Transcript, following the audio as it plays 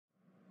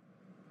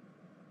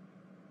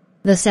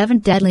The Seven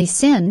Deadly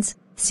Sins,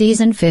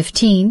 Season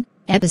 15,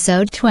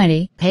 Episode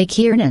 20. Hey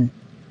Kiernan.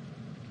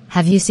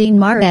 Have you seen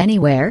Mara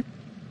anywhere?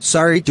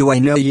 Sorry, do I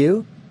know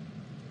you?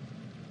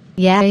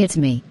 Yeah, it's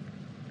me.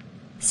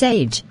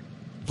 Sage.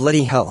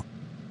 Bloody hell.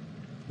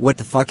 What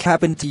the fuck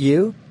happened to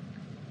you?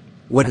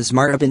 What has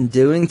Mara been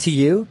doing to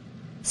you?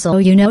 So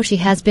you know she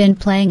has been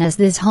playing us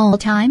this whole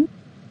time?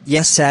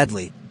 Yes,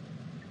 sadly.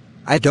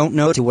 I don't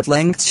know to what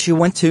lengths she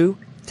went to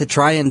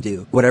try and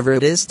do whatever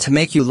it is to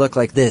make you look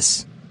like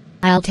this.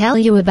 I'll tell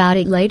you about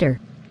it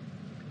later.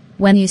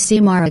 When you see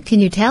Mara,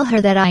 can you tell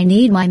her that I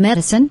need my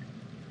medicine?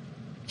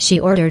 She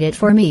ordered it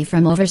for me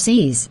from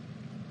overseas.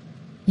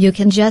 You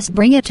can just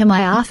bring it to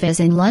my office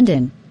in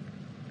London.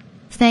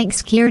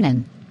 Thanks,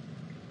 Kiernan.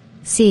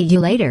 See you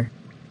later.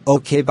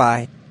 Okay,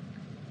 bye.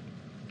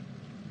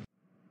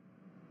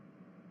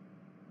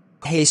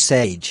 Hey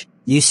Sage,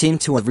 you seem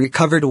to have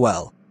recovered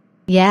well.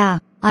 Yeah,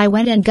 I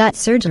went and got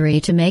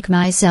surgery to make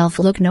myself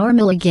look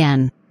normal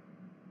again.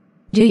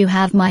 Do you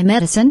have my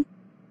medicine?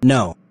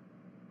 No.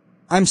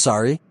 I'm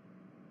sorry.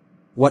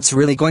 What's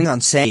really going on,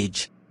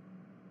 Sage?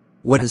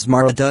 What has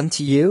Mara done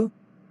to you?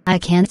 I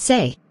can't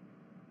say.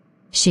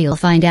 She'll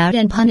find out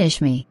and punish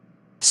me.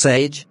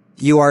 Sage,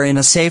 you are in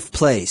a safe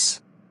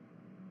place.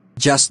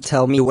 Just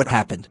tell me what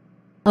happened.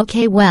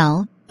 Okay,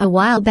 well, a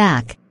while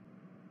back,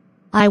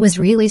 I was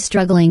really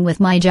struggling with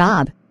my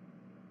job.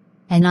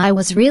 And I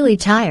was really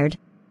tired.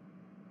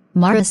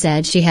 Mara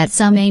said she had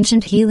some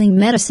ancient healing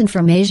medicine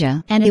from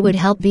Asia and it would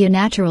help be a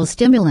natural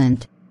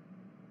stimulant.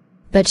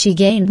 But she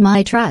gained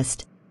my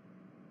trust.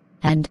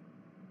 And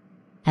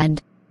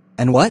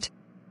what?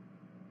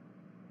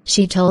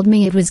 She told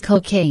me it was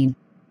cocaine.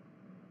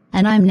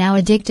 And I'm now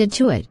addicted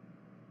to it.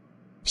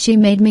 She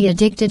made me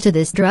addicted to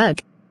this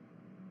drug.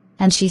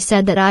 And she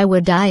said that I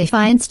would die if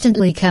I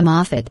instantly come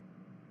off it.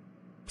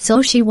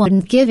 So she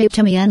wouldn't give it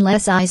to me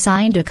unless I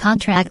signed a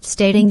contract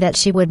stating that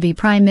she would be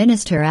Prime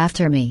Minister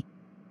after me.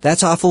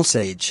 That's awful,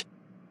 Sage.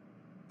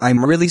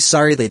 I'm really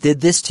sorry they did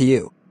this to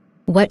you.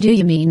 What do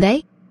you mean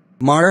they?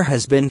 Mara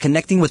has been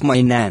connecting with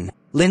my nan,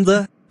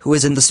 Linda, who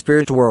is in the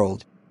spirit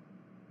world.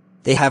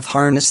 They have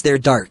harnessed their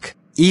dark,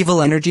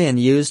 evil energy and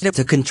used it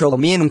to control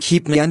me and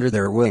keep me under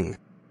their wing.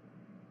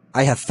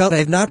 I have felt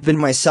I've not been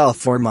myself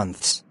for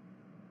months.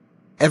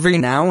 Every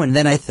now and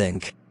then I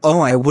think, oh,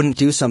 I wouldn't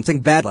do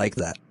something bad like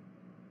that.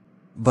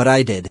 But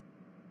I did.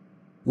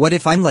 What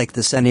if I'm like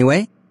this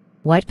anyway?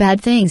 What bad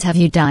things have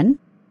you done?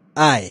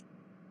 I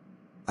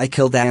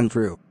killed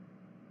Andrew.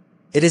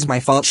 It is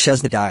my fault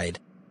Shazna died.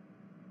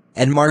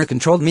 And Mara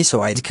controlled me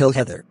so I'd kill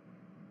Heather.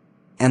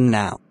 And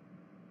now,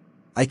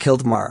 I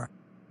killed Mara.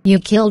 You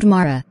killed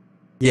Mara?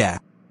 Yeah.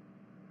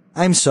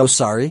 I'm so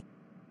sorry.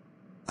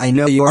 I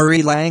know you are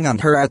relying on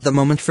her at the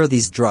moment for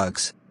these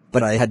drugs,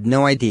 but I had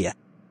no idea.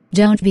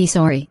 Don't be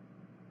sorry.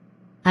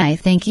 I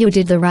think you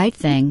did the right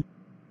thing.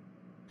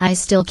 I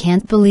still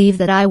can't believe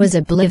that I was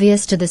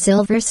oblivious to the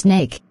silver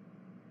snake.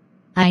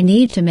 I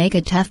need to make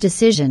a tough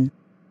decision.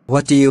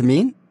 What do you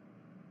mean?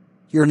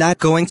 You're not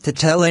going to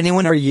tell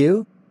anyone, are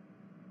you?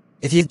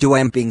 If you do,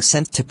 I'm being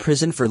sent to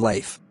prison for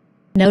life.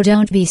 No,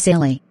 don't be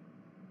silly.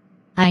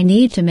 I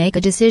need to make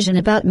a decision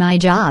about my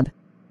job.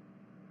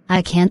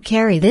 I can't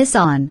carry this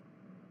on.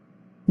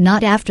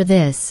 Not after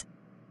this.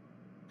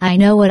 I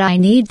know what I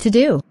need to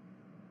do.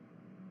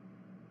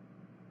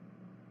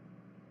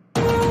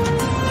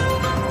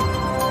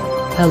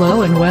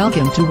 Hello and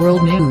welcome to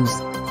World News.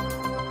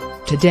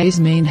 Today's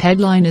main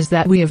headline is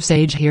that we have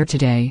Sage here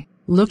today,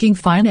 looking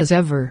fine as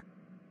ever.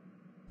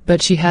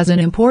 But she has an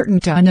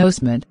important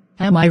announcement,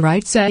 am I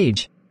right,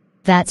 Sage?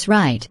 That's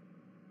right.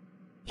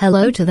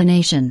 Hello to the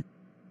nation.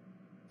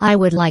 I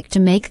would like to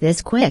make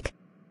this quick.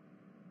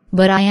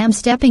 But I am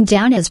stepping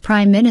down as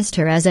Prime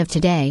Minister as of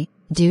today,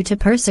 due to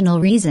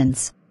personal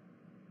reasons.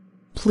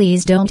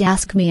 Please don't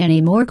ask me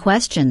any more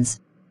questions.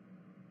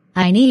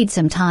 I need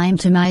some time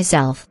to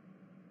myself.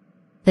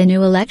 The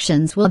new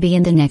elections will be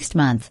in the next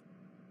month.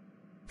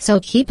 So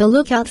keep a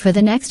lookout for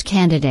the next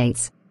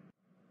candidates.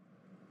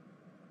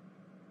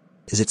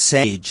 Is it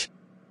Sage?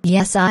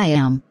 Yes, I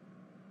am.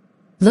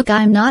 Look,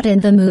 I'm not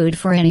in the mood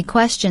for any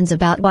questions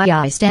about why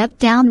I stepped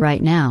down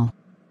right now.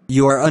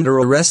 You are under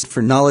arrest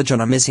for knowledge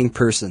on a missing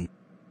person.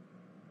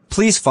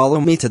 Please follow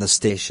me to the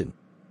station.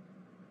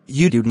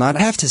 You do not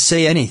have to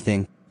say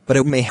anything, but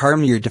it may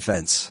harm your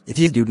defense if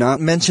you do not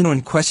mention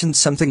when questioned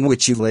something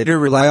which you later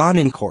rely on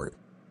in court.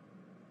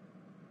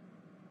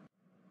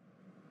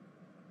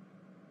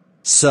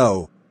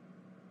 So,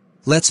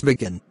 let's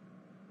begin.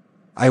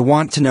 I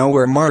want to know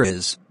where Mara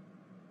is.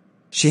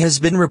 She has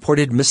been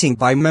reported missing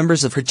by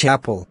members of her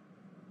chapel.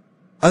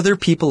 Other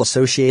people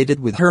associated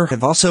with her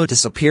have also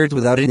disappeared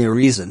without any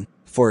reason,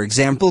 for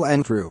example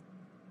Andrew.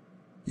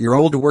 Your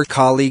old work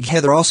colleague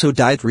Heather also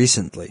died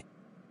recently.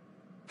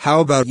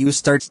 How about you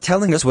start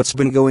telling us what's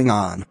been going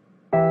on?